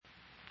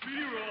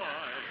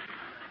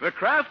The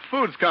Kraft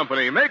Foods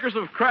Company, makers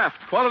of Kraft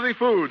Quality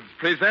Foods,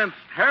 presents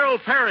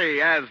Harold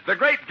Perry as the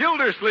Great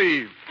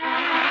Gildersleeve.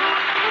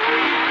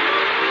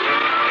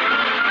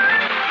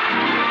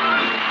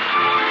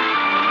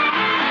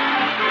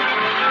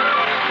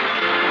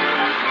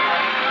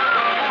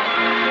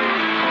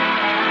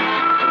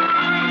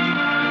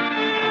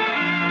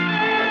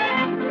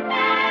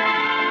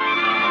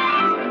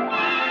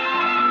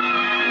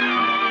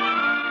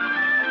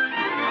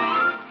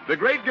 The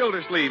Great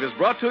Gildersleeve is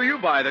brought to you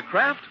by the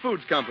Kraft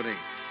Foods Company,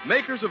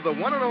 makers of the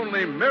one and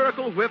only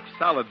Miracle Whip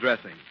salad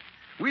dressing.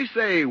 We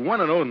say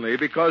one and only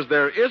because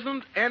there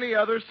isn't any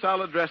other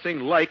salad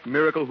dressing like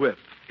Miracle Whip.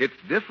 It's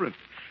different,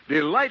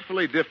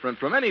 delightfully different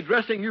from any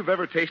dressing you've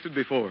ever tasted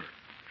before.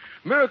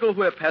 Miracle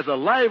Whip has a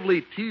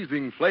lively,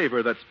 teasing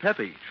flavor that's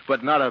peppy,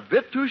 but not a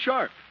bit too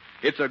sharp.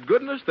 It's a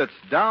goodness that's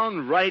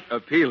downright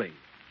appealing.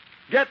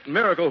 Get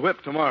Miracle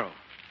Whip tomorrow.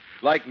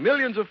 Like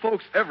millions of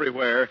folks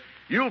everywhere,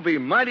 you'll be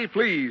mighty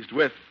pleased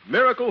with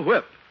Miracle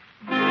Whip.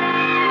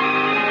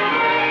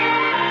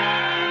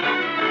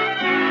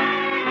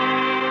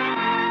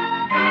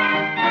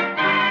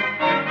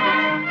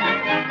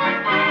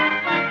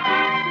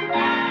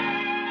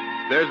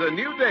 There's a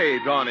new day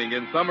dawning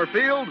in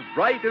Summerfield,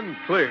 bright and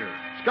clear.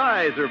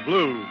 Skies are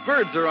blue,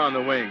 birds are on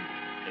the wing.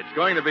 It's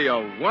going to be a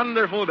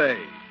wonderful day.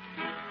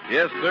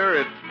 Yes, sir,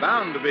 it's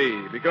bound to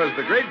be, because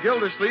the Great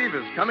Gildersleeve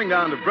is coming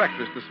down to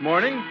breakfast this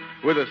morning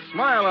with a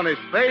smile on his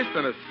face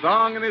and a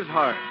song in his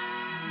heart.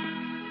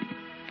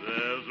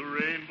 There's a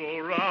rainbow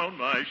round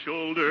my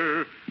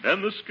shoulder,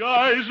 and the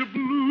skies are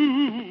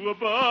blue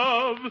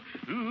above.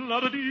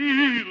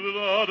 La-da-dee,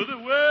 la-da-da.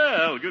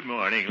 Well, good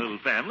morning, little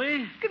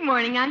family. Good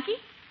morning, Unky.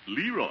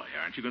 Leroy,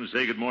 aren't you going to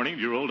say good morning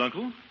to your old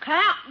uncle?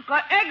 Can't.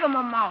 Got egg in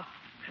my mouth.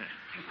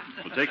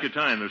 Well, take your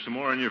time. There's some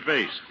more in your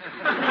face.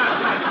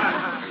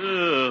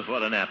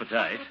 What an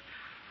appetite.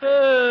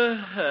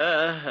 Morning,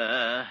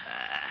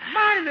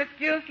 Mr.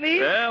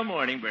 Gildersleeve. Well,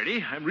 morning,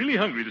 Bertie. I'm really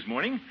hungry this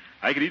morning.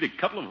 I could eat a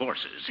couple of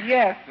horses.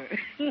 Yes, sir.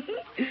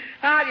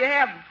 How'd you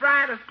have them,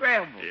 fried or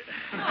scrambled?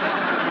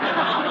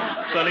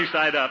 Yeah. Sunny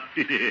side up.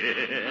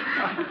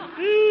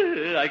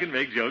 I can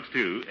make jokes,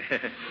 too.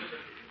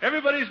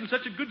 Everybody's in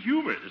such a good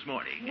humor this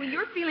morning. Well,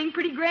 you're feeling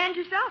pretty grand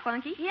yourself,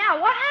 Unky. Yeah,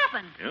 what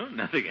happened?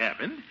 Nothing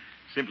happened.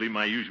 Simply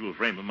my usual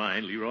frame of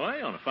mind,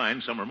 Leroy, on a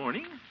fine summer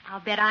morning. I'll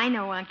bet I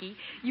know, Unky.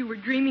 You were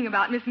dreaming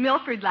about Miss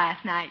Milford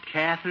last night.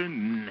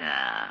 Catherine,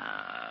 no.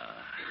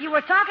 You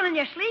were talking in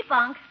your sleep,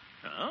 Unc.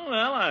 Oh,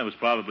 well, I was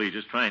probably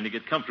just trying to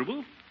get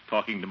comfortable,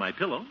 talking to my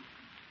pillow.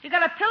 You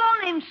got a pillow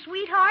named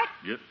Sweetheart?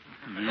 Yep.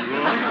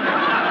 Leroy?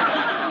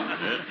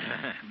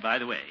 By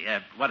the way,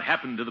 what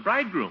happened to the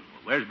bridegroom?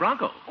 Where's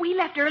Bronco? Oh, he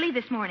left early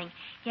this morning.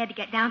 He had to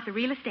get down to the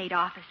real estate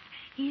office.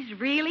 He's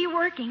really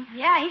working.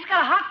 Yeah, he's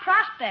got a hot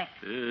prospect.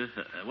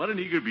 What an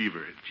eager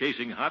beaver,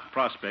 chasing hot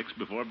prospects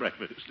before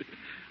breakfast.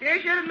 You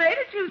should have made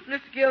a juice,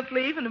 Mr.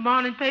 Gildersleeve, in the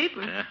morning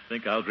paper. I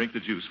think I'll drink the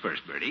juice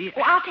first, Bertie.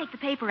 Oh, I'll take the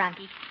paper,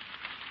 Unky.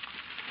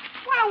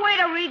 What a way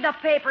to read the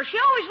paper. She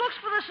always looks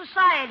for the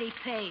society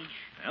page.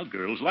 Well,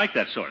 girls like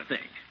that sort of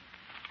thing.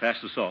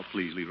 Pass the salt,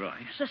 please,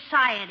 Leroy.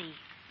 Society.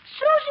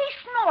 Susie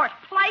Snort,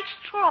 Plights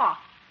Trough.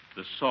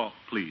 The salt,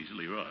 please,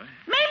 Leroy.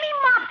 Mamie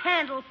Mop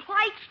Handle,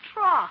 Plights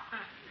Trough.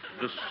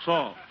 The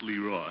salt,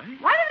 Leroy.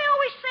 Why do they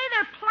always say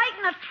they're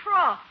plighting a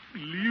trough?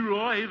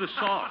 Leroy, the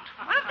salt.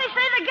 Why don't they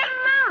say they're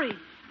getting married?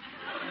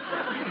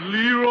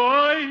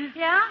 Leroy,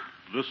 Yeah?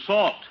 the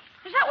salt.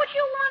 Is that what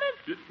you wanted?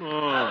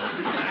 Oh,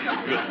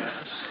 my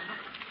goodness.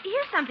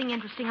 Here's something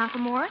interesting, Uncle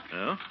Mort.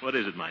 Oh, what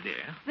is it, my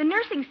dear? The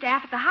nursing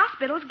staff at the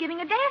hospital is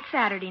giving a dance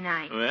Saturday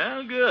night.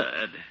 Well,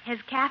 good.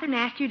 Has Catherine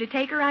asked you to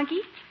take her,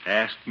 Unky?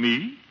 Asked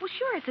me? Well,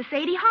 sure, it's a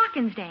Sadie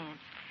Hawkins dance.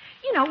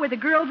 You know, where the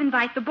girls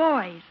invite the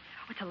boys.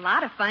 It's a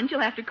lot of fun. She'll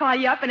have to call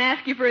you up and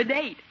ask you for a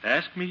date.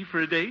 Ask me for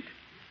a date?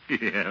 Hey,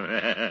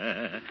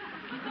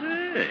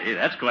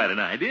 that's quite an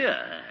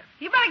idea.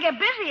 You better get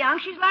busy,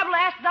 Unc. She's liable to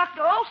ask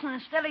Dr. Olson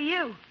instead of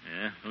you.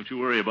 Yeah, don't you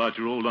worry about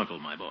your old uncle,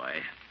 my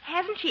boy.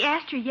 Hasn't she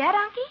asked her yet,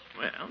 Unky?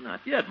 Well,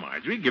 not yet,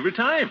 Marjorie. Give her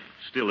time.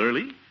 Still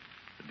early.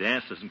 The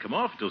dance doesn't come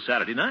off until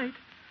Saturday night.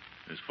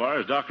 As far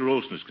as Dr.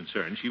 Olson is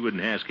concerned, she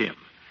wouldn't ask him.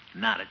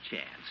 Not a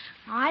chance.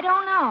 I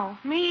don't know.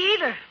 Me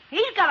either.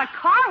 He's got a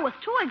car with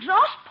 2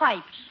 exhaust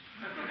pipes.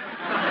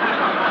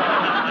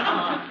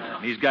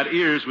 And he's got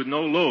ears with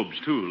no lobes,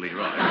 too,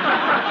 Leroy.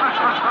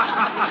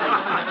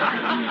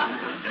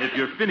 And if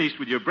you're finished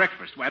with your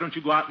breakfast, why don't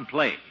you go out and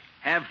play?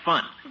 Have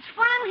fun. It's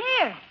fun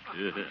here.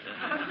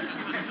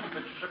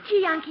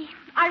 Gee, Unky,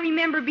 I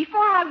remember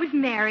before I was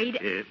married...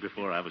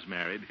 Before I was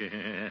married.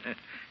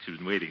 She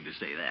was waiting to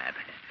say that.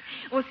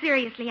 Well,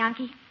 seriously,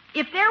 Unky,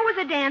 if there was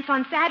a dance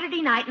on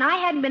Saturday night and I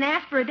hadn't been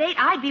asked for a date,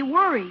 I'd be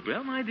worried.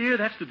 Well, my dear,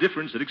 that's the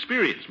difference that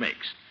experience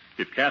makes.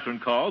 If Catherine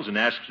calls and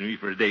asks me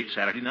for a date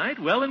Saturday night,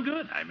 well and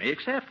good. I may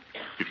accept.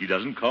 If she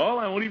doesn't call,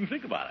 I won't even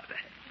think about it.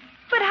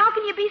 But how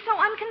can you be so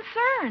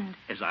unconcerned?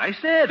 As I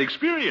said,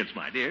 experience,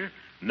 my dear.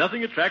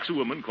 Nothing attracts a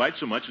woman quite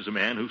so much as a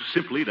man who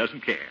simply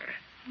doesn't care.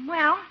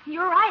 Well,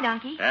 you're right,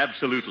 Unky.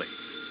 Absolutely.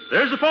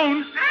 There's the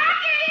phone.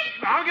 Unky!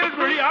 I'll get it,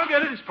 Bertie. I'll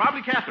get it. It's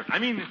probably Catherine. I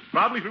mean,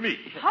 probably for me.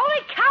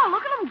 Holy cow,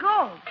 look at him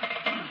go.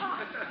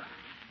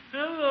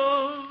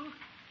 Hello.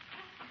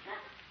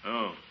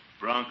 Oh,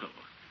 Bronco.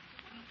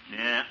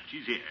 Yeah,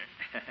 she's here.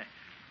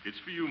 It's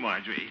for you,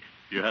 Marjorie,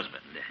 your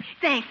husband.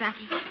 Thanks,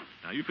 Unky.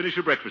 Now, you finish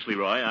your breakfast,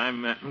 Leroy.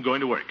 I'm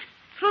going to work.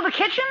 Through the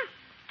kitchen?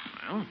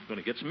 Well, I'm going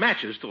to get some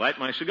matches to light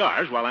my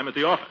cigars while I'm at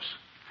the office.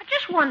 I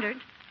just wondered.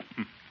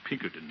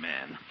 Pinkerton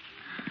man.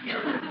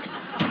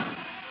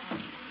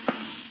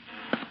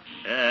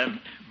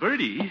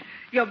 Bertie.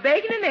 Your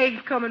bacon and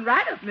eggs coming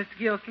right up, Mr.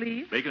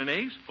 Gildersleeve. Bacon and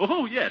eggs?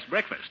 Oh, yes,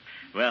 breakfast.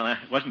 Well, I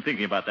wasn't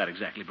thinking about that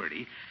exactly,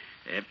 Bertie.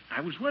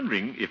 I was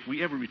wondering if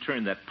we ever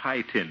returned that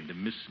pie tin to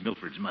Miss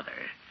Milford's mother.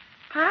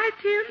 Pie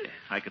tin?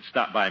 I could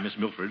stop by Miss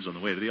Milford's on the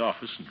way to the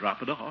office and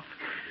drop it off.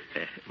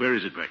 Where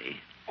is it, Bertie?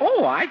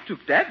 Oh, I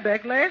took that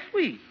back last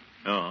week.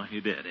 Oh,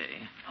 you did,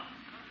 eh?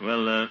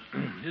 Well,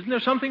 isn't there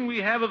something we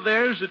have of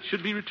theirs that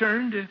should be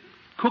returned? A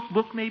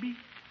cookbook, maybe?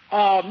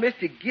 Oh,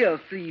 Mr.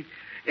 Gildersleeve,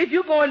 if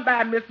you're going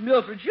by Miss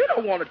Milford's, you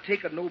don't want to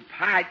take her no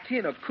pie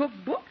tin or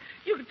cookbook.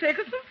 You can take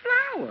her some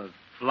flowers.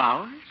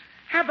 Flowers?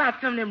 How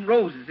about some of them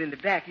roses in the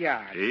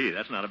backyard? Hey,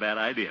 that's not a bad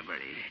idea,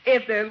 Bertie.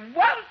 If there's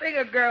one thing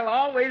a girl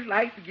always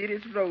likes to get,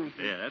 it's roses.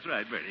 Yeah, that's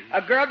right, Bertie.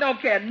 A girl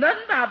don't care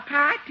nothing about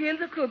pie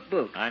tins or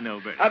cookbooks. I know,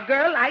 Bertie. A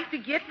girl likes to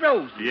get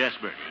roses. Yes,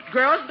 Bertie.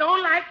 Girls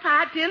don't like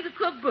pie tins or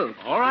cookbooks.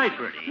 All right,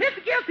 Bertie.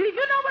 Mr. Gildersleeve,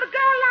 you know what a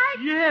girl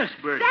likes? Yes,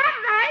 Bertie. That's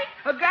right.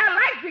 A girl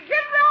likes to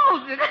get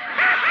roses.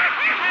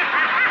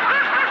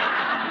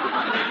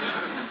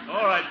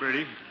 All right,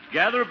 Bertie.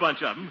 Gather a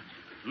bunch of them.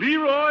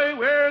 Leroy,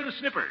 where are the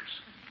snippers?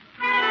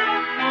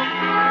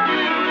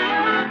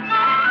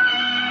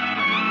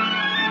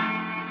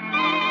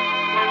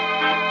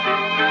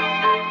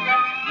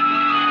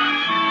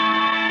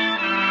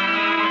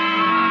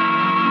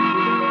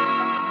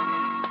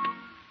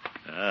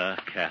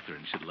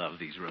 Catherine should love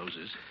these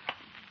roses.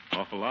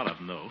 Awful lot of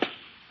them, though.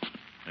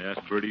 I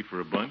asked Bertie for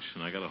a bunch,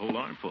 and I got a whole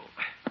armful.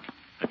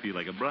 I feel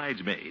like a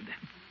bridesmaid.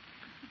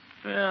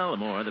 Well, the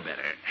more, the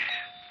better.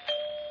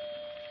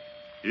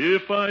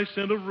 If I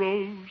sent a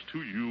rose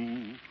to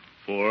you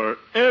for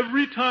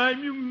every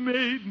time you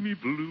made me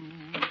blue,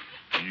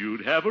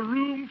 you'd have a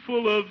room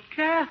full of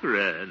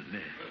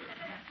Catherine.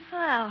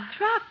 Well,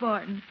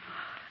 Throckmorton.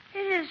 It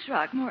is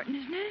Throckmorton,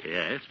 isn't it?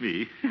 Yeah, it's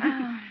me.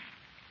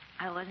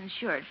 I wasn't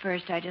sure at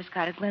first. I just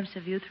got a glimpse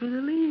of you through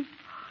the leaves.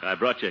 I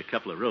brought you a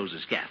couple of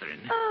roses, Catherine.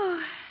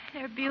 Oh,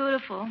 they're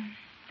beautiful.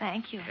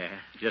 Thank you. Yeah,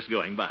 just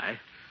going by.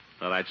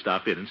 Thought I'd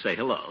stop in and say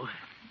hello.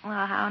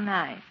 Well, how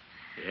nice.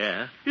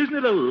 Yeah. Isn't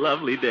it a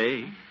lovely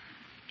day?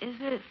 Is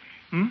it?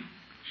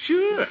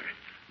 Sure.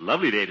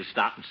 Lovely day to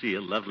stop and see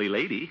a lovely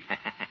lady.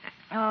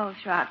 Oh,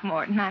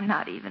 Throckmorton, I'm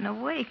not even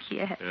awake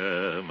yet.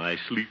 My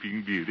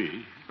sleeping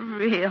beauty.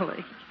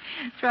 Really?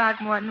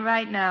 Throckmorton,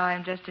 right now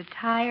I'm just a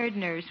tired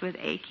nurse with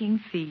aching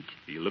feet.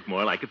 You look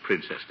more like a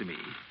princess to me.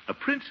 A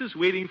princess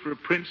waiting for a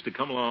prince to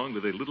come along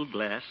with a little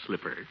glass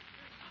slipper.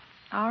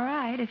 All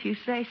right, if you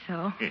say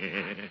so.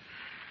 The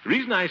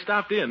reason I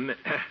stopped in,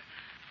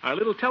 our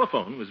little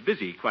telephone was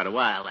busy quite a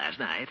while last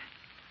night.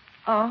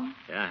 Oh?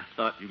 Yeah, I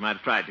thought you might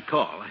have tried to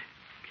call. I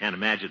can't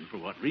imagine for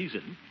what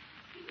reason.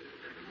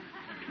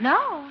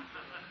 No.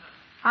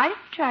 I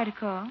didn't try to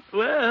call.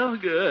 Well,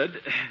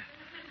 good.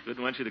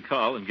 Wouldn't want you to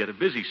call and get a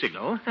busy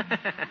signal.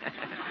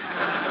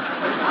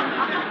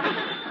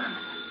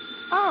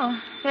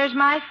 Oh, there's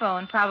my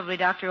phone. Probably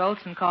Dr.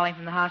 Olson calling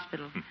from the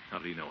hospital. How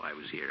did he know I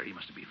was here? He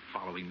must have been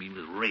following me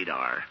with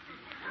radar.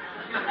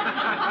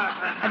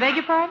 I beg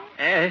your pardon?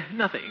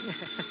 Nothing.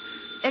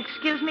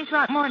 Excuse me,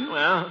 Throckmorton?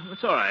 Well,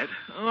 it's all right.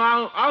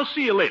 I'll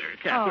see you later,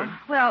 Catherine. Oh,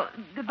 well,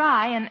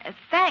 goodbye, and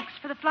thanks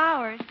for the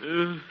flowers.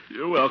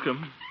 You're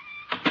welcome.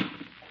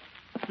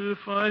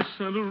 If I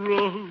sent a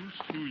rose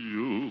to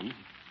you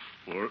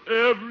for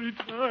every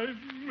time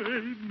you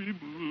made me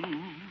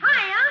blue.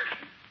 Hi,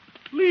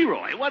 Unc.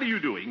 Leroy, what are you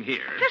doing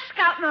here? Just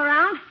scouting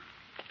around.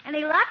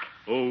 Any luck?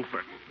 Oh,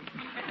 for...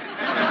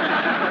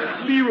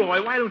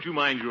 Leroy, why don't you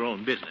mind your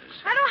own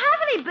business? I don't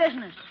have any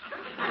business.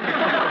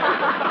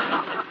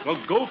 Well,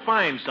 go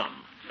find some.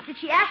 Did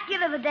she ask you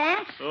to the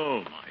dance?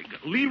 Oh, my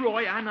God.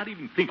 Leroy, I'm not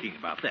even thinking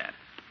about that.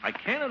 I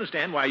can't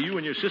understand why you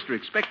and your sister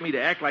expect me to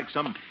act like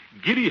some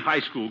giddy high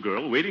school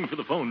girl waiting for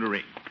the phone to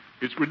ring.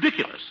 It's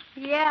ridiculous.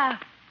 Yeah.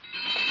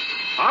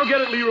 I'll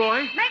get it,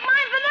 Leroy. Make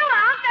mine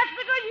vanilla, Unc. That's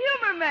the good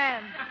humor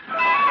man.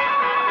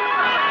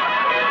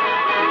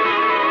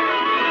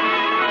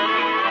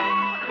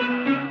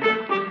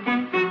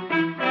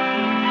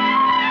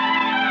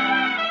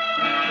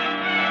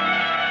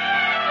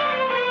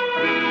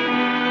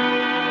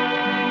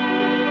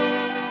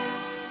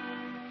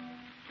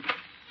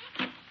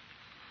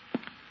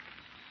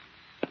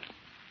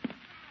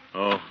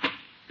 Oh,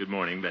 good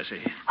morning,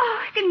 Bessie.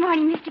 Oh, good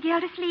morning, Mr.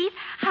 Gildersleeve.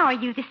 How are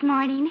you this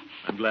morning?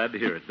 I'm glad to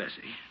hear it,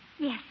 Bessie.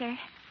 Yes, sir.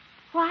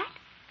 What?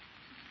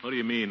 What do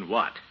you mean,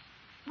 what?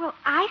 Well,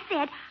 I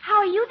said, how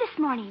are you this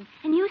morning?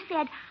 And you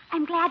said,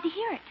 I'm glad to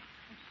hear it.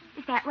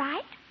 Is that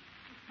right?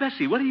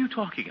 Bessie, what are you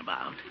talking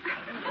about?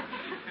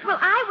 Well,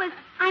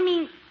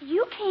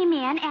 you came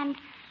in and...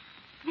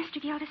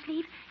 Mr.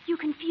 Gildersleeve, you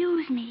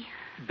confuse me.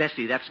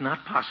 Bessie, that's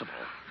not possible.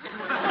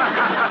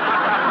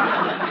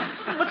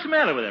 What's the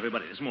matter with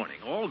everybody this morning?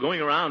 All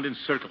going around in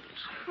circles.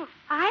 Well,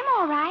 I'm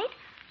all right.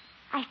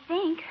 I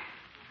think.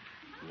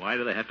 Why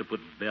do they have to put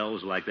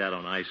bells like that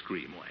on ice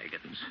cream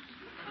wagons?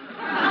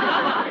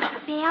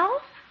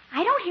 Bells?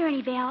 I don't hear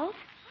any bells.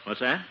 What's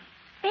that?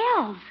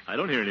 Bells. I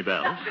don't hear any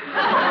bells.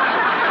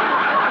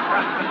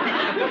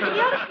 Mr.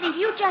 Gildersleeve,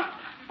 you just...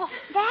 Well,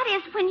 that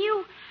is when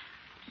you...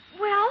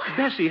 Well...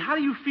 Bessie, how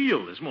do you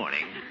feel this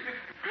morning?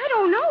 I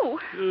don't know.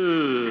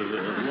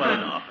 What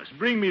an office.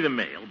 Bring me the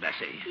mail,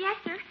 Bessie. Yes,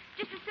 sir.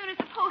 Just as soon as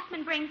the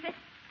postman brings it.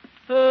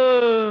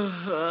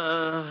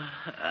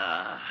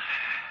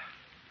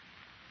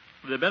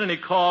 Have there been any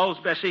calls,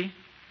 Bessie?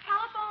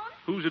 Telephone?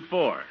 Who's it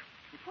for?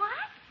 What?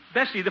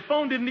 Bessie, the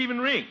phone didn't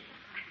even ring.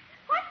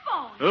 What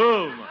phone?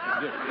 Oh, my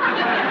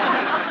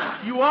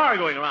goodness. You are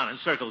going around in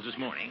circles this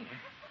morning.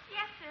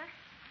 Yes, sir.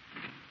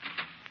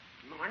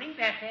 Morning,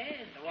 Bessie.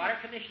 Is the water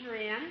commissioner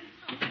in?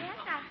 Yes,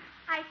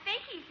 I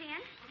think he's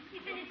in.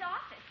 He's in his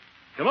office.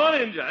 Come on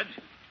in, Judge.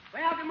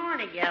 Well, good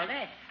morning,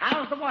 Gildy.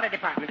 How's the water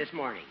department this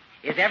morning?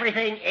 Is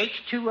everything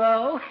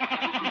H2O?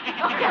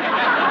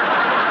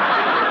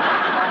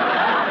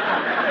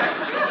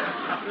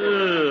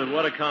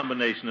 What a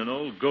combination, an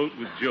old goat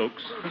with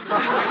jokes.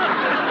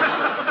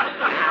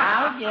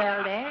 Now,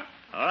 Gildy.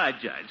 All right,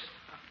 Judge.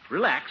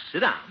 Relax.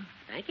 Sit down.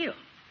 Thank you.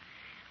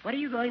 What are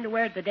you going to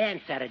wear at the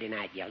dance Saturday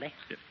night, Gildy?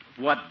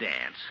 What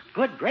dance?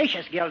 Good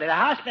gracious, Gildy, the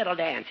hospital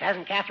dance.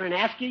 Hasn't Catherine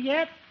asked you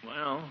yet?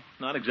 Well,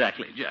 not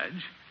exactly,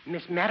 Judge.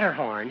 Miss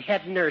Matterhorn,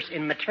 head nurse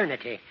in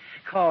maternity,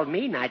 called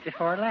me night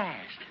before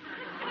last.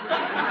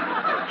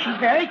 She's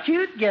very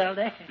cute,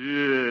 Gildy.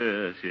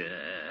 Yes.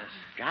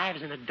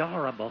 Drives an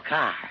adorable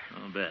car.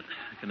 I'll bet.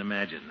 I can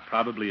imagine.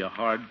 Probably a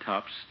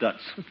hard-top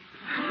Stutz.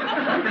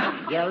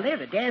 Gildy,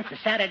 the dance is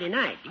Saturday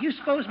night. Do you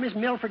suppose Miss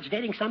Milford's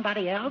dating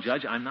somebody else?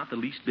 Judge, I'm not the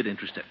least bit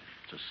interested.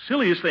 It's the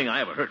silliest thing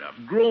I ever heard of.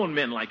 Grown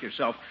men like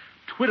yourself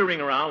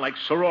twittering around like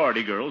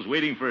sorority girls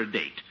waiting for a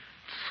date.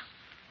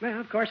 Well,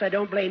 of course, I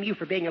don't blame you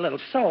for being a little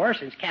sore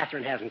since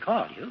Catherine hasn't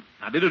called you.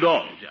 I did it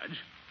all, Judge.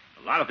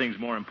 A lot of things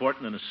more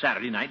important than a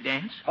Saturday night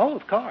dance. Oh,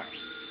 of course.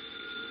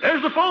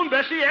 There's the phone,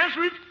 Bessie.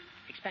 Answer it.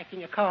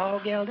 Expecting a call,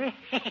 Gildy?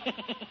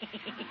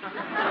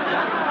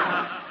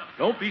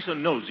 Don't be so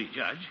nosy,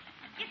 Judge.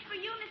 It's for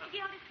you, Mr.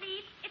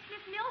 Gildersleeve. It's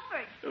Miss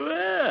Milford.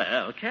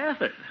 Well,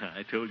 Catherine.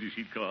 I told you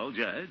she'd call,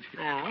 Judge.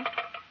 Aye.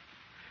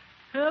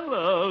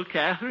 Hello,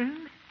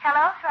 Catherine.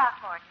 Hello,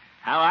 Throckmorton.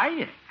 How are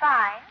you?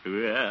 Fine.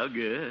 Well,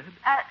 good.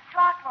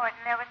 Throckmorton,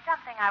 there was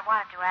something I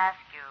wanted to ask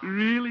you.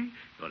 Really? You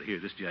ought to hear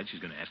this, Judge. She's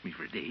going to ask me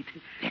for a date.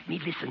 Let me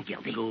listen,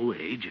 Gildy. Go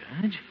away,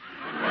 Judge.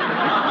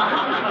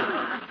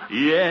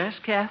 Yes,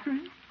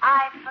 Catherine?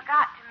 I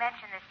forgot to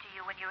mention this to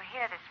you when you were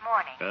here this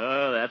morning.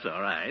 Oh, that's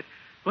all right.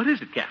 What is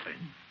it,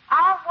 Catherine?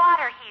 Our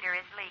water heater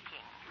is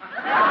leaking.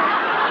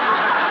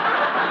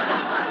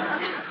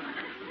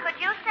 Could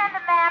you send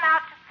a man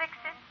out to fix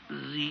it?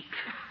 Zeke.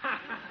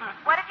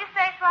 What did you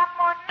say,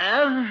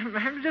 Throckmorton?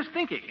 I'm just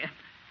thinking.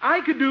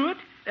 I could do it.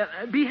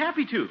 Be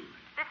happy to.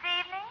 This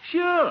evening?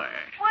 Sure.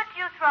 Would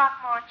you,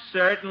 Throckmorton?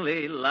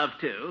 Certainly, love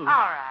to. All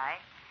right.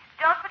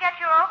 Don't forget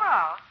your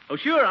overalls. Oh,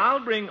 sure, I'll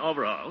bring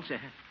overalls.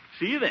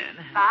 See you then.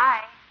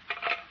 Bye.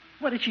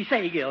 What did she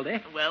say,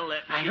 Gildy? Well,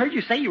 I heard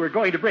you say you were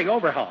going to bring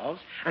overhauls,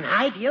 an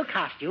ideal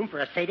costume for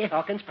a Sadie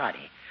Hawkins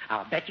party.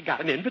 I'll bet you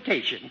got an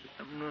invitation.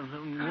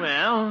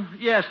 Well,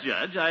 yes,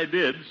 Judge, I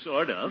did,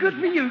 sort of. Good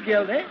for you,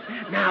 Gildy.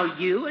 Now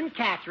you and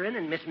Catherine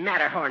and Miss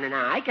Matterhorn and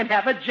I can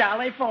have a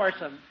jolly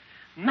foursome.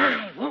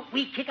 My, won't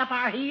we kick up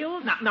our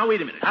heels? Now,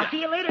 wait a minute. I'll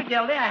see you later,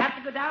 Gildy. I have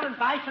to go down and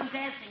buy some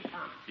dancing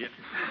pumps. Yeah.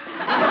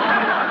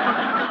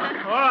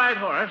 All right,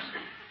 Horace.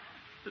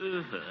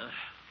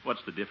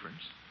 What's the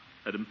difference?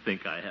 Let him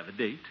think I have a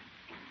date.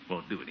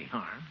 Won't do any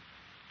harm.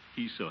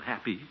 He's so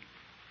happy.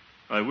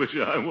 I wish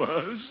I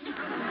was.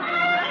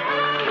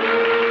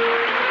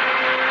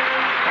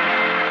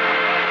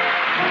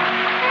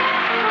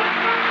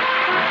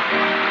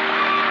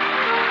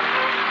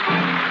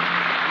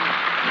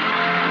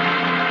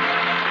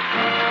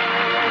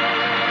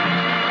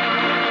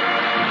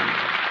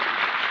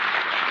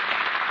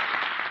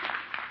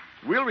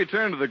 We'll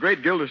return to the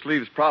great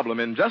Gildersleeve's problem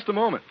in just a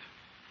moment.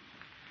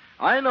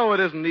 I know it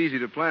isn't easy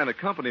to plan a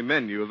company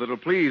menu that'll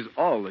please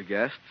all the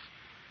guests,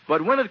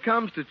 but when it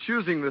comes to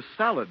choosing the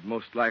salad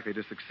most likely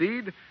to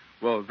succeed,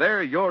 well,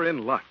 there you're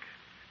in luck.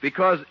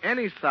 Because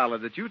any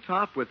salad that you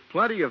top with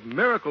plenty of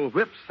Miracle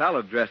Whip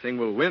salad dressing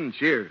will win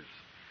cheers.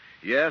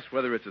 Yes,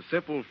 whether it's a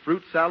simple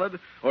fruit salad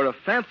or a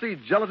fancy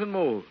gelatin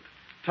mold,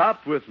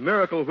 topped with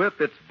Miracle Whip,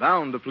 it's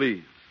bound to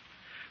please.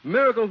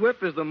 Miracle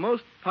Whip is the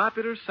most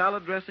popular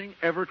salad dressing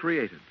ever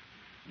created.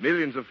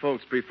 Millions of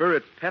folks prefer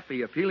its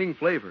peppy, appealing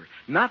flavor.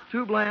 Not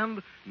too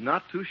bland,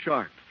 not too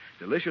sharp.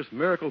 Delicious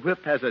Miracle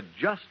Whip has a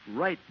just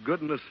right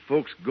goodness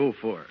folks go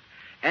for.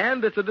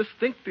 And it's a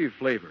distinctive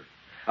flavor.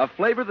 A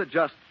flavor that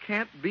just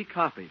can't be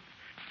copied.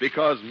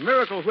 Because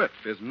Miracle Whip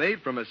is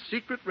made from a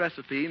secret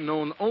recipe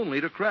known only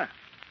to Kraft.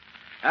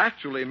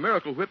 Actually,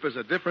 Miracle Whip is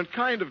a different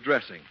kind of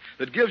dressing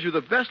that gives you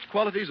the best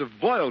qualities of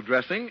boiled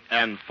dressing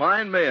and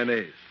fine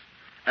mayonnaise.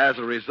 As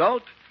a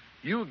result,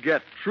 you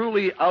get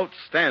truly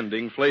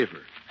outstanding flavor.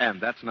 And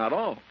that's not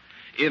all.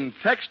 In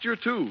texture,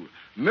 too,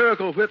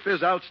 Miracle Whip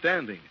is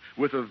outstanding,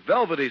 with a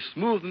velvety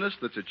smoothness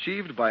that's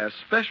achieved by a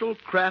special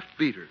Kraft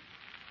beater.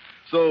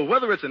 So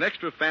whether it's an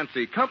extra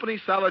fancy company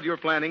salad you're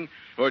planning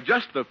or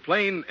just the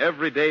plain,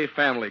 everyday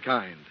family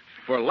kind,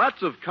 for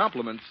lots of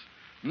compliments,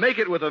 make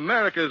it with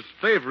America's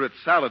favorite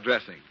salad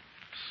dressing,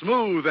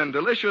 smooth and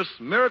delicious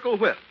Miracle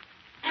Whip.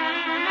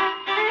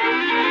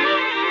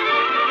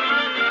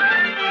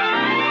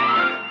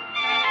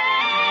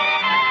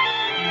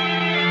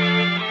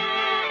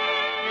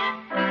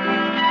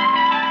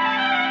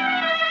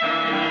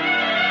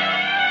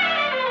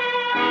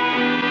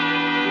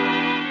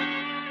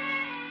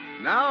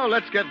 Now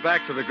let's get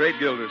back to the great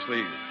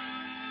Gildersleeve.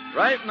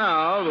 Right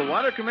now, the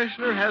water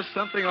commissioner has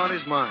something on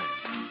his mind,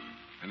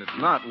 and it's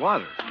not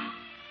water.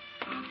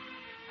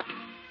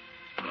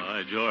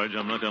 By George,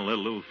 I'm not going to let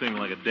a little thing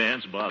like a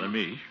dance bother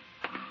me.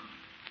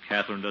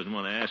 Catherine doesn't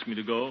want to ask me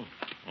to go.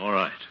 All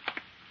right.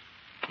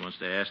 She wants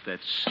to ask that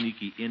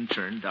sneaky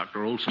intern,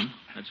 Dr. Olson.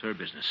 That's her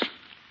business.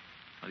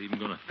 Not even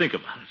going to think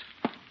about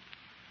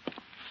it.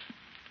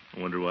 I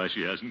wonder why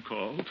she hasn't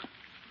called.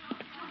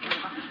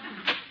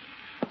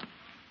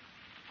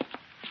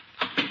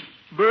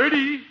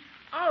 Bertie.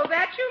 Oh,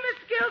 that's you,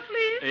 Mr.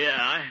 Gildersleeve? Yeah,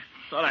 I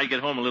thought I'd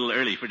get home a little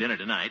early for dinner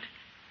tonight.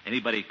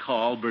 Anybody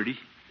call, Bertie?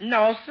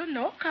 No, sir,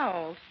 no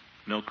calls.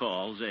 No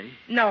calls, eh?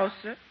 No,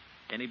 sir.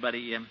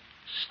 Anybody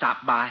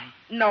stop by?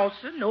 No,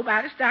 sir,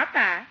 nobody stopped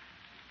by.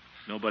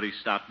 Nobody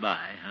stopped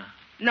by, huh?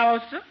 No,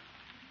 sir.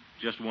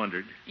 Just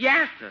wondered.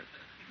 Yes, sir.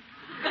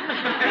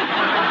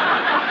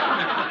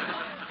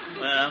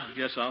 Well,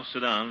 guess I'll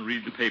sit down and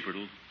read the paper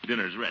till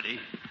dinner's ready.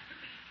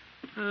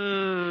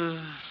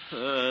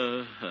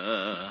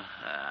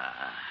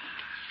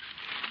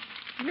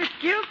 Miss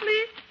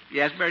Gildersleeve,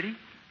 Yes, Bertie?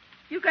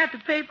 you got the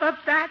paper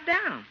upside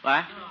down.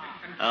 What?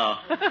 Oh.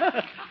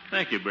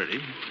 Thank you,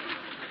 Bertie.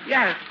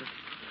 Yes, sir.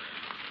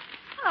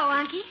 Hello,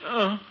 Unky.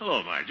 Oh,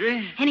 hello,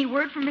 Marjorie. Any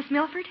word from Miss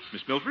Milford?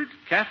 Miss Milford?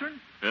 Catherine?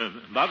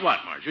 About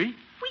what, Marjorie?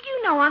 Well,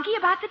 you know, Unky,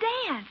 about the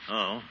dance.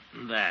 Oh,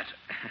 that.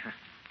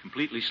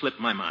 Completely slipped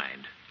my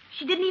mind.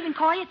 She didn't even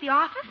call you at the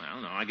office?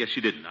 Well, no, I guess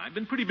she didn't. I've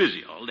been pretty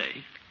busy all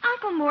day.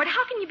 Uncle Mort,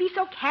 how can you be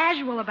so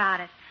casual about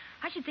it?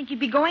 I should think you'd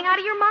be going out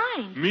of your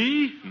mind.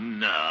 Me?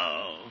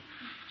 No.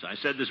 As I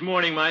said this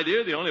morning, my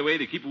dear, the only way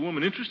to keep a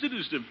woman interested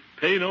is to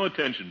pay no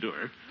attention to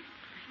her.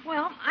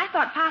 Well, I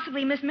thought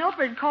possibly Miss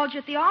Milford called you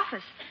at the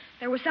office.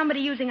 There was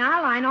somebody using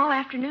our line all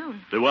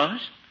afternoon. There was?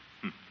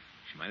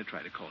 She might have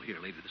tried to call here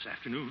later this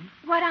afternoon.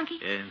 What, Unky?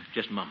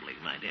 Just mumbling,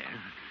 my dear.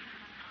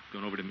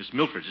 Going over to Miss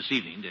Milford's this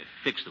evening to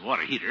fix the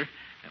water heater.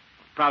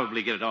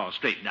 Probably get it all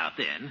straightened out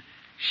then.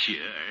 Sure.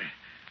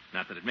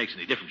 Not that it makes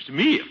any difference to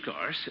me, of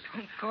course.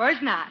 Of course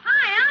not.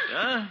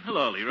 Hi, Unc.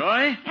 Hello,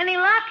 Leroy. Any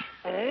luck?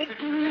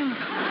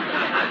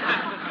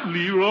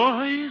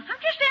 Leroy? I'm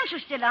just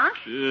interested, Unc.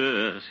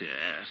 Yes.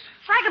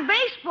 It's like a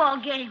baseball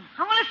game.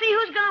 I want to see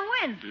who's going to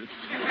win.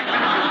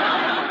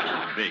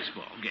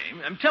 Baseball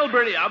game. Tell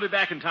Bertie I'll be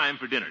back in time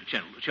for dinner,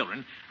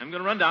 children. I'm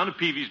going to run down to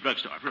Peavy's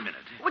drugstore for a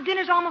minute. Well,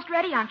 dinner's almost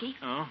ready, Unky.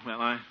 Oh,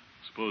 well, I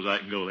suppose I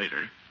can go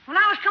later. When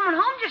I was coming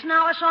home just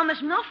now, I saw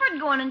Miss Milford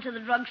going into the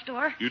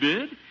drugstore. You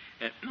did?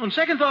 On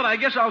second thought, I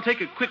guess I'll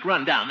take a quick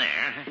run down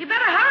there. You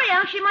better hurry,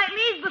 Unc. She might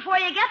leave before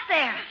you get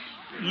there.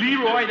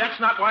 Leroy, that's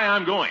not why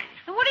I'm going.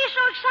 And what are you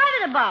so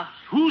excited about?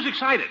 Who's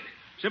excited?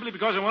 Simply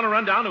because I want to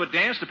run down to a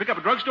dance to pick up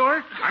a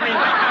drugstore? I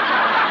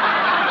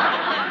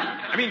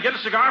mean, get a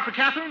cigar for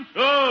Catherine?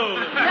 Oh.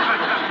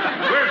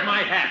 Where's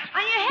my hat?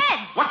 On your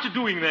head. What's it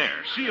doing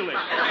there? See you later.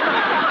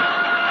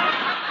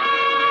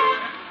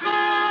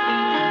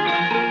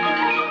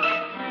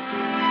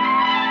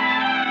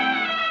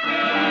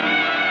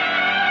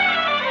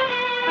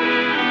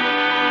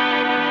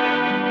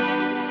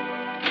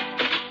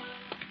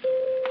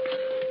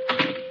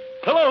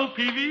 Hello,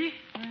 Peavy.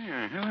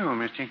 Hello,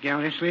 Mr.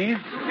 Gildersleeve.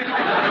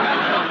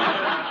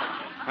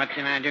 What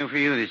can I do for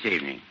you this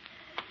evening?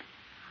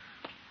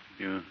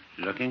 You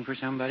looking for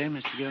somebody,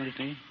 Mr.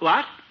 Gildersleeve?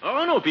 What?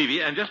 Oh, no,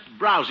 Peavy. I'm just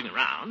browsing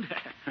around.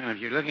 Well, if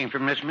you're looking for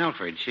Miss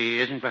Milford, she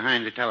isn't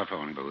behind the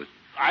telephone booth.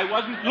 I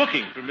wasn't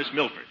looking for Miss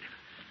Milford.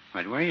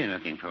 What were you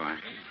looking for?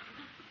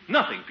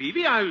 Nothing,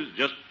 Peavy. I was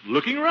just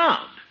looking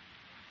around.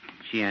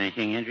 See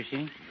anything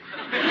interesting?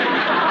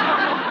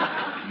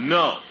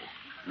 No.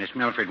 Miss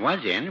Milford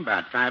was in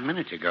about 5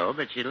 minutes ago,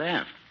 but she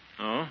left.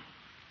 Oh?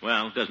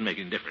 Well, it doesn't make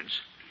any difference.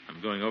 I'm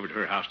going over to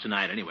her house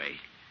tonight anyway.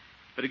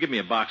 Better give me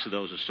a box of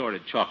those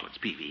assorted chocolates,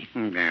 Peavy.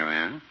 Very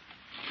well.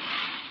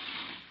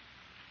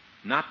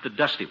 Not the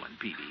dusty one,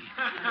 Peavy.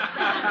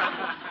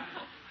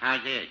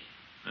 How's this?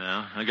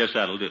 Well, I guess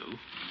that'll do.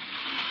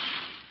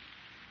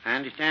 I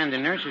understand the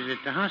nurses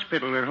at the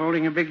hospital are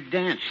holding a big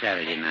dance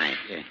Saturday night.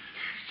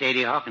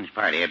 Sadie Hawkins'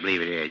 party, I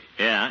believe it is.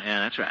 Yeah,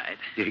 that's right.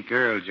 The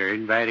girls are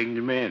inviting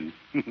the men.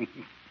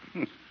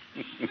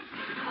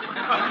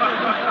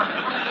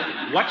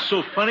 What's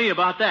so funny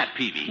about that,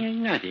 Peavy?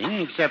 Nothing,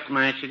 except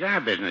my cigar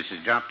business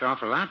has dropped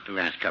off a lot the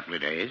last couple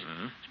of days,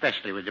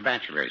 especially with the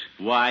bachelors.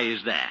 Why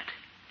is that?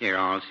 They're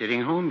all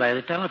sitting home by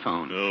the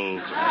telephone. Oh.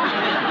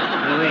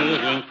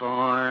 Waiting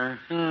for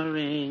a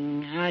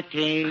ring, a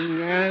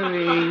ting, a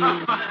ring.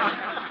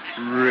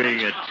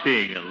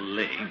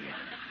 Ring-a-ting-a-ling.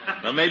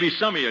 Well, maybe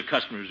some of your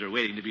customers are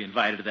waiting to be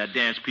invited to that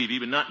dance, Peavy,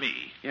 but not me.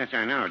 Yes,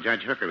 I know.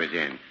 Judge Hooker was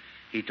in.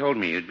 He told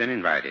me you'd been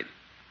invited.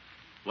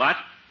 What?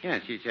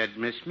 Yes, he said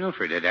Miss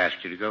Milford had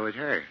asked you to go with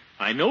her.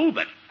 I know,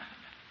 but...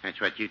 That's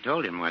what you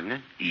told him, wasn't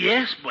it?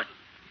 Yes, but...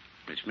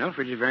 Miss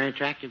Milford's a very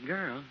attractive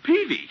girl.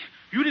 Peavy,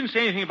 you didn't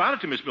say anything about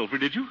it to Miss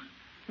Milford, did you?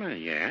 Well,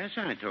 yes,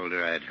 I told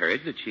her I'd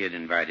heard that she had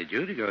invited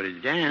you to go to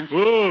the dance.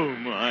 Oh,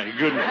 my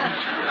goodness.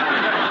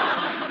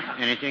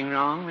 Anything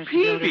wrong, Mr.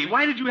 Peavy, Gildersleeve?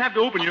 why did you have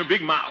to open your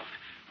big mouth?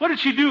 What did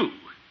she do?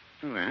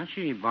 Well,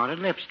 she bought a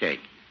lipstick.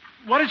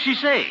 What did she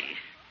say?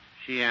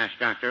 She asked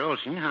Dr.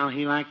 Olson how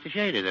he liked the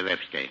shade of the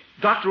lipstick.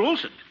 Dr.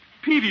 Olson?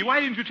 Peavy, why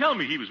didn't you tell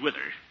me he was with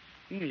her?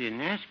 You didn't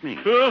ask me.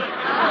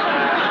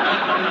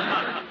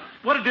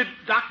 What did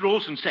Dr.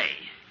 Olson say?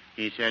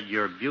 He said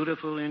you're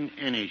beautiful in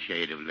any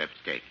shade of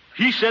lipstick.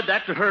 He said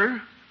that to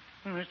her?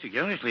 Well, Mr.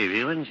 Gildersleeve,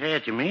 he wouldn't say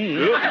it to me.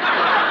 Oh!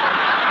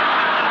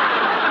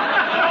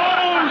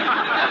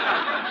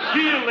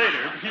 See you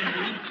later,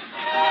 Peavy.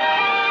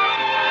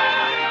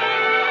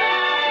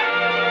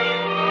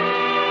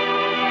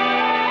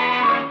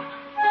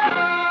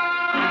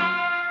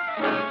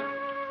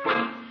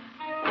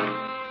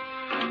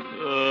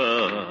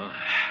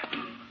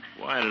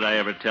 Why did I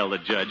ever tell the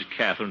judge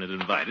Catherine had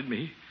invited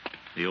me?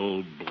 The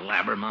old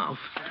blabbermouth.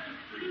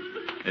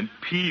 And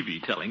Peavy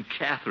telling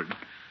Catherine.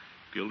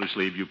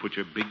 Gildersleeve, you put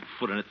your big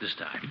foot in it this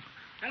time.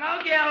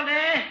 Hello,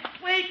 Gildy.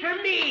 Wait for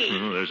me.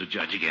 Oh, there's a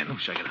judge again.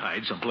 Wish I could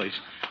hide someplace.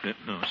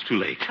 No, it's too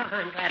late. Oh,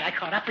 I'm glad I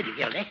caught up with you,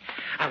 Gildy.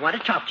 I want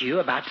to talk to you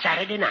about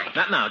Saturday night.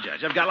 Not now,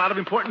 Judge. I've got a lot of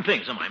important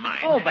things on my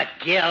mind. Oh, but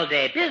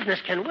Gildy,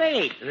 business can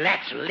wait.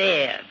 Let's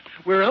live.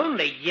 We're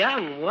only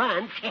young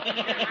once. Yeah,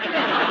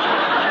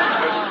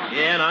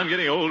 and I'm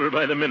getting older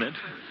by the minute.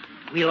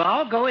 We'll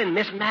all go in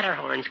Miss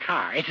Matterhorn's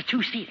car. It's a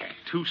two-seater.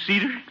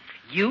 Two-seater?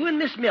 You and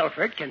Miss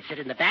Milford can sit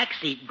in the back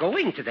seat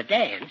going to the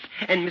dance,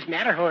 and Miss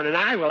Matterhorn and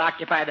I will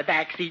occupy the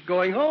back seat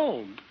going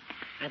home.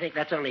 I think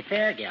that's only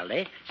fair,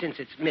 Gildy, since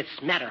it's Miss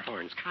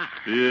Matterhorn's car.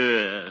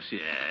 Yes.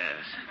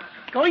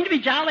 Going to be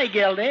jolly,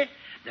 Gildy.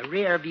 The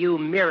rear view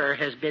mirror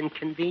has been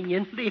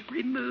conveniently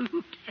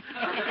removed.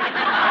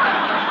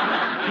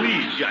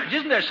 Please, Judge,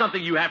 isn't there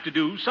something you have to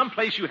do?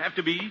 Someplace you have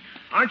to be?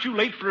 Aren't you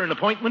late for an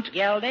appointment?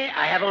 Gildy,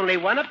 I have only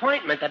one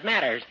appointment that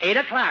matters. 8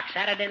 o'clock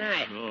Saturday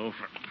night. Oh,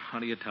 how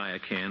do you tie a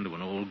can to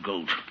an old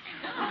goat?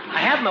 I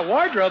have my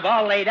wardrobe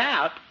all laid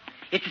out.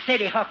 It's a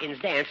Sadie Hawkins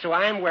dance, so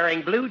I'm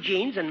wearing blue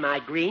jeans and my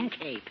green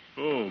cape.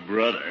 Oh,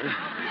 brother.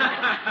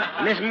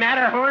 Miss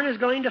Matterhorn is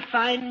going to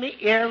find me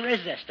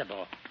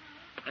irresistible.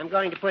 I'm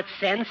going to put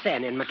sen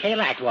in my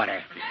Kalite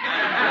water.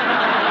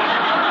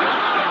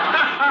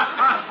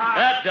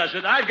 That does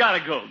it. I've got to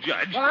go,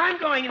 Judge. Well, I'm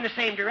going in the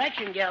same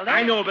direction, Gildy.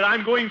 I know, but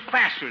I'm going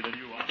faster than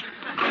you are.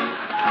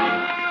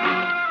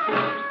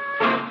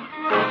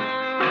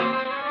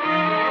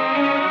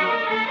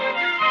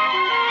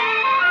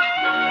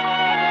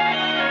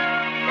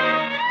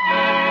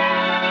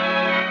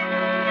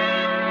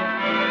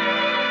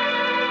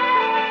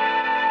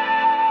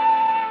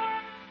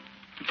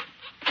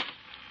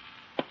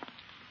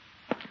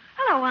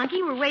 Hello,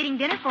 Unky. We're waiting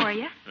dinner for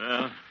you.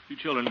 Well, you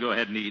children go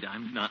ahead and eat.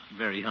 I'm not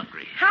very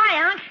hungry.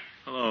 Hi, Unc.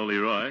 Hello,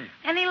 Leroy.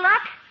 Any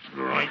luck?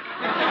 Right.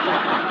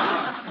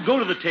 Go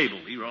to the table,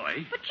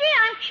 Leroy. But, gee,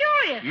 I'm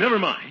curious. Never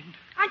mind.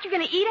 Aren't you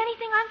going to eat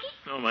anything, Unky?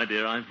 No, my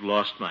dear, I've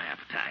lost my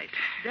appetite.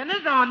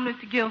 Dinner's on,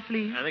 Mr.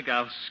 Gildersleeve. I think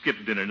I'll skip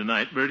dinner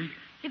tonight, Bertie.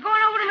 You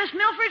going over to Miss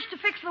Milford's to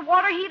fix the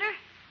water heater?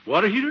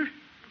 Water heater?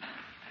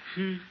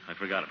 I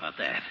forgot about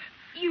that.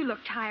 You look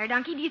tired,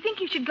 Unky. Do you think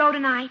you should go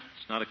tonight?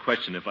 It's not a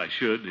question if I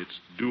should. It's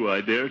do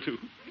I dare to?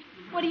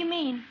 What do you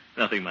mean?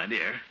 Nothing, my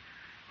dear.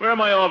 Where are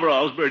my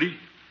overalls, Bertie?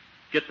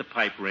 Get the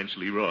pipe wrench,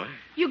 Leroy.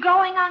 You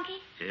going, Unky?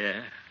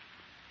 Yeah.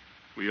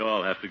 We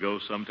all have to go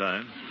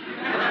sometime.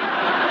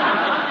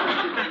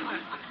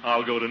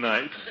 I'll go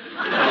tonight.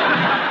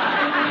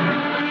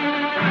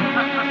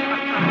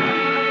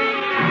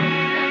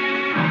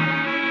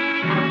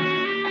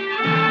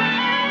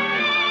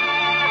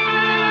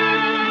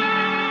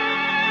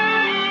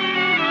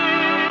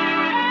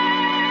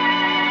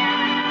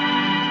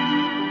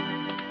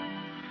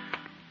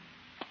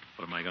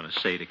 What am I going to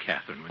say to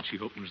Catherine when she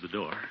opens the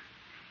door?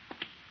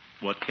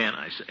 What can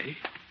I say?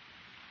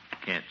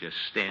 Can't just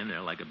stand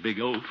there like a big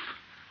oaf.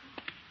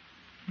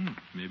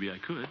 Maybe I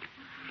could.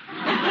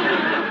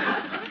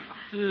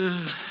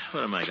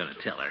 What am I going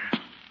to tell her?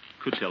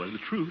 Could tell her the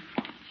truth.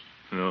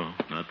 No,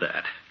 not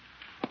that.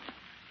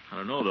 I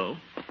don't know, though.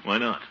 Why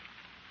not?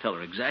 Tell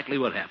her exactly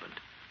what happened.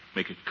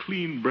 Make a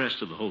clean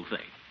breast of the whole thing.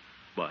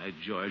 By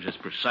George, that's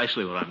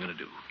precisely what I'm going to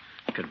do.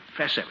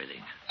 Confess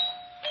everything.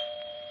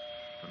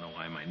 I don't know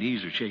why my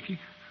knees are shaky.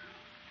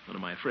 What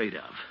am I afraid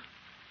of?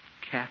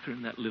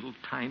 Catherine, that little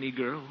tiny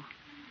girl?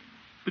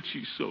 But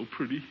she's so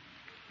pretty.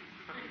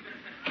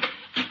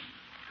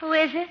 Who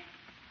is it?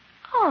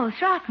 Oh,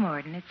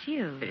 Throckmorton, it's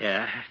you.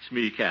 Yeah, it's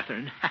me,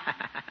 Catherine.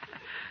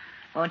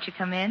 Won't you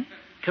come in?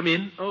 Come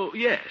in? Oh,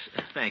 yes.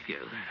 Thank you.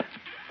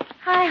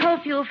 I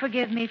hope you'll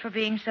forgive me for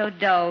being so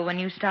dull when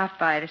you stopped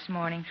by this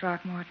morning,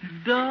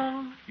 Throckmorton.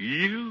 Dull?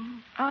 You?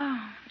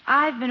 Oh,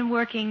 I've been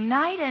working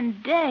night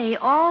and day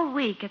all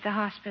week at the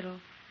hospital.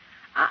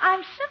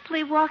 I'm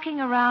simply walking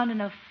around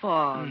in a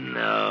fog.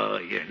 No,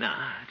 you're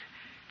not.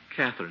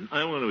 Catherine,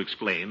 I want to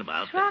explain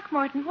about...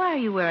 Throckmorton, why are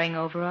you wearing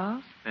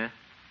overalls? Huh?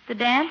 The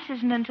dance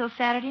isn't until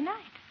Saturday night.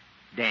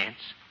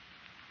 Dance?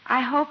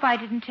 I hope I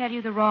didn't tell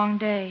you the wrong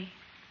day.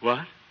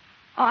 What?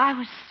 Oh, I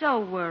was so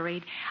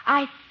worried.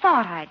 I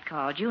thought I'd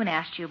called you and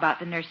asked you about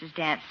the nurses'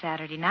 dance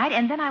Saturday night,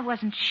 and then I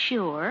wasn't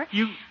sure.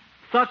 You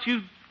thought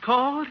you'd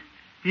called?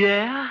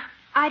 Yeah?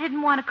 I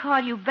didn't want to call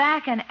you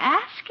back and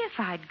ask if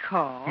I'd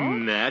called.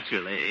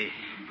 Naturally.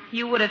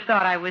 You would have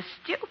thought I was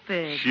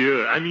stupid.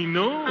 Sure. I mean,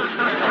 no.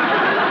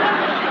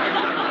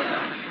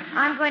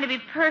 I'm going to be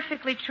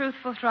perfectly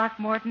truthful,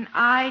 Throckmorton.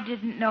 I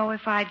didn't know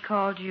if I'd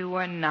called you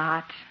or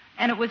not.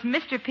 And it was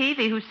Mr.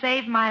 Peavy who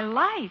saved my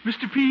life.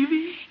 Mr.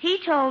 Peavy? He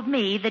told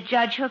me that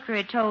Judge Hooker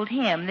had told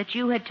him that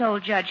you had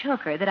told Judge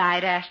Hooker that I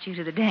had asked you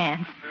to the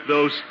dance.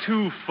 Those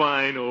two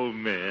fine old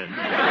men.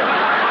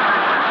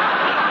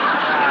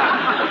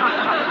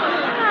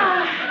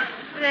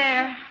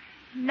 There.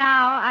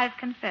 Now I've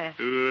confessed.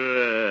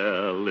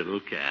 Well,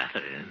 little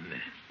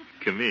Catherine,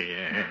 come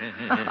here.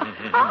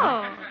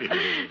 Oh,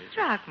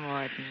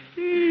 Throckmorton.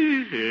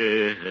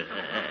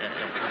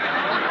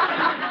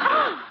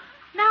 Oh,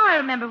 now I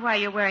remember why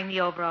you're wearing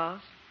the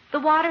overalls. The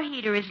water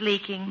heater is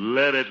leaking.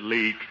 Let it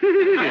leak.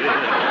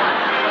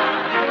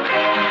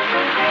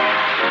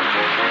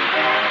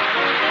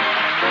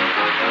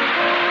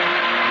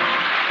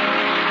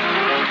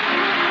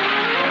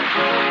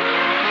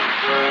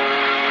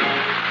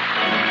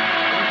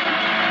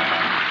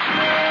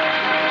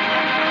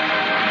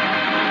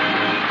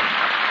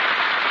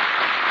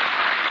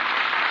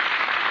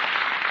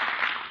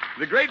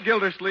 The Great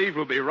Gildersleeve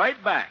will be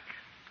right back.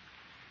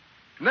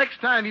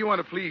 Next time you want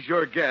to please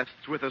your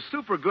guests with a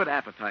super good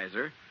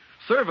appetizer,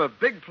 serve a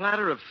big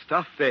platter of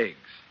stuffed eggs.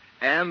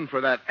 And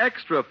for that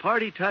extra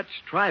party touch,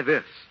 try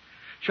this.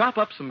 Chop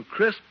up some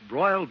crisp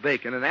broiled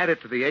bacon and add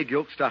it to the egg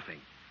yolk stuffing.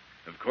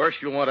 Of course,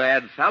 you'll want to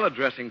add salad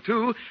dressing,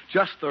 too,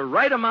 just the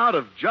right amount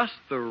of just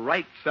the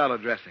right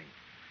salad dressing.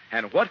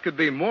 And what could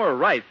be more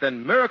right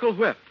than Miracle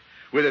Whip,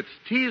 with its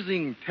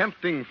teasing,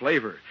 tempting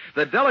flavor,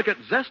 the delicate,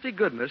 zesty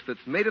goodness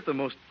that's made it the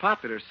most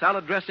popular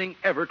salad dressing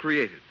ever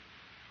created.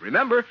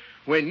 Remember,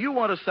 when you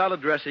want a salad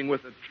dressing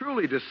with a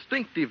truly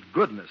distinctive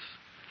goodness,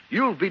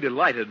 you'll be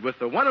delighted with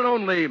the one and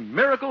only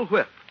Miracle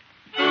Whip.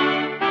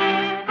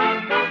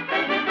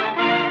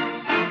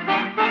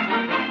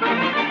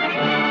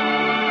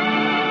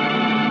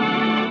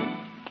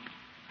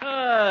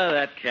 Ah,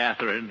 that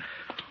Catherine.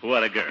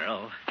 What a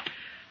girl.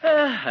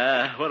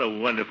 What a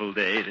wonderful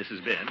day this has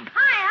been.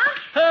 Hi, Unc.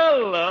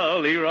 Hello,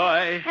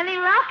 Leroy. Any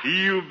luck?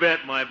 You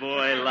bet, my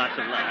boy. Lots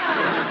of luck.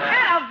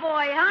 Atta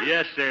boy, huh?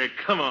 Yes, sir.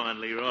 Come on,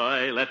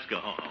 Leroy. Let's go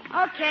home.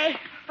 Okay.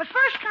 But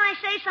first, can I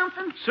say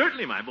something?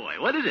 Certainly, my boy.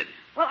 What is it?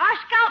 Well, our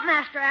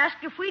scoutmaster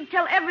asked if we'd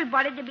tell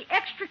everybody to be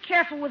extra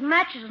careful with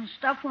matches and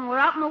stuff when we're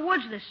out in the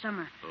woods this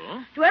summer.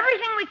 Oh? Do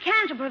everything we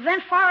can to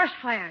prevent forest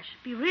fires.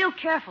 Be real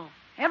careful.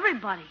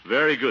 Everybody.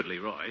 Very good,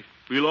 Leroy.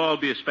 We'll all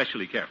be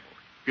especially careful.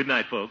 Good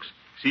night, folks.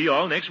 See you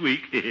all next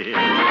week. The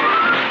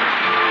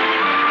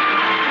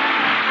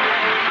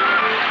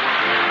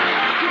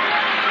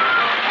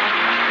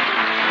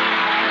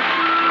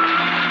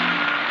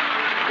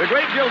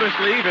Great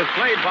Gildersleeve is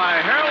played by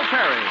Harold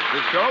Perry.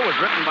 This show was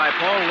written by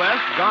Paul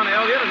West, John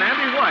Elliott, and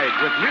Andy White,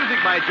 with music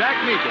by Jack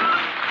Meakin.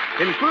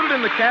 Included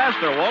in the cast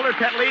are Walter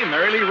Tetley,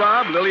 Mary Lee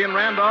Robb, Lillian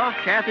Randolph,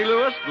 Kathy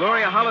Lewis,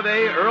 Gloria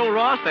Holliday, Earl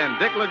Ross, and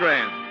Dick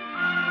LeGrand.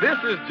 This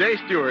is Jay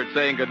Stewart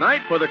saying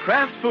goodnight for the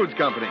Kraft Foods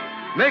Company,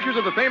 makers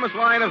of the famous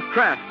line of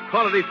Kraft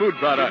quality food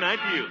products. Good night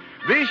to you.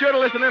 Be sure to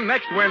listen in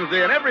next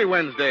Wednesday and every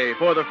Wednesday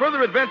for the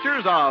further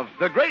adventures of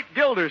the Great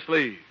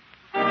Gildersleeve.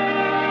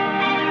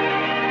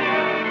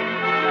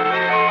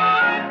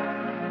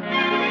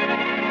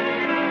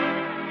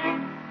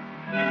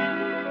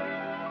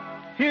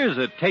 Here's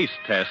a taste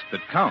test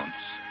that counts.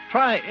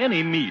 Try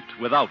any meat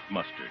without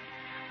mustard.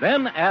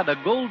 Then add a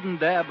golden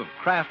dab of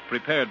Kraft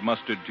prepared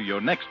mustard to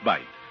your next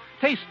bite.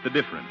 Taste the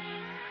difference.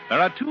 There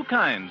are two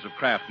kinds of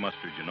Kraft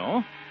mustard, you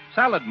know.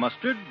 Salad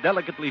mustard,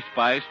 delicately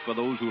spiced for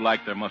those who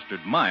like their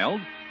mustard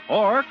mild,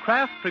 or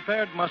Kraft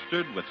prepared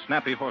mustard with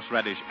snappy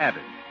horseradish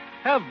added.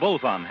 Have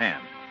both on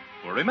hand.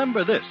 For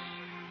remember this,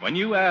 when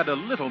you add a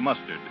little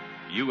mustard,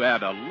 you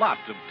add a lot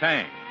of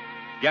tang.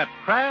 Get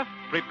Kraft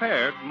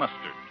prepared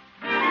mustard.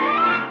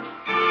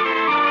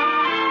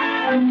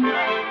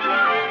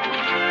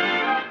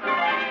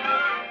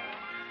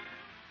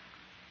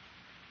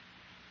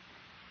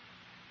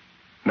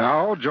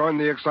 Now join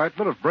the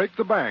excitement of Break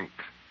the Bank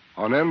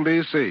on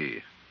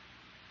NBC.